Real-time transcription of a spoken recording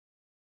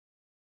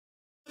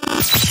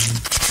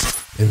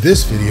In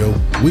this video,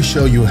 we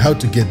show you how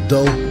to get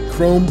dull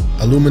chrome,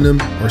 aluminum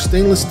or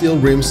stainless steel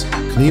rims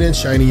clean and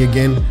shiny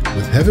again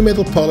with heavy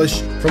metal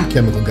polish from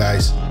Chemical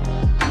Guys.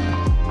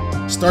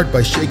 Start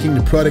by shaking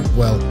the product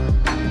well.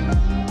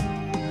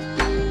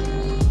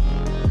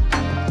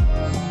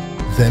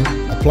 Then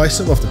apply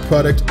some of the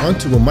product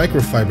onto a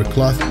microfiber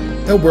cloth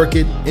and work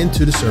it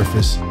into the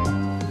surface.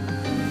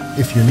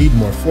 If you need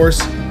more force,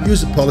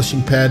 use a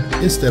polishing pad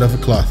instead of a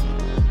cloth.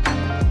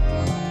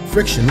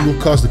 Friction will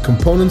cause the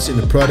components in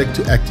the product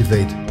to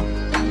activate.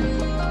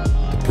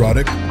 The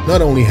product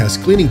not only has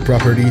cleaning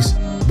properties,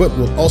 but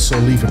will also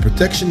leave a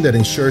protection that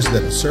ensures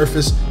that the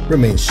surface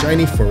remains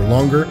shiny for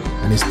longer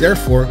and is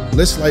therefore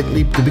less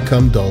likely to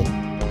become dull.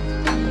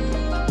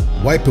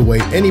 Wipe away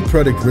any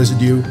product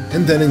residue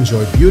and then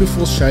enjoy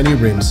beautiful shiny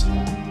rims.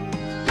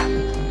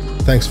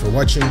 Thanks for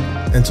watching.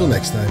 Until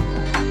next time.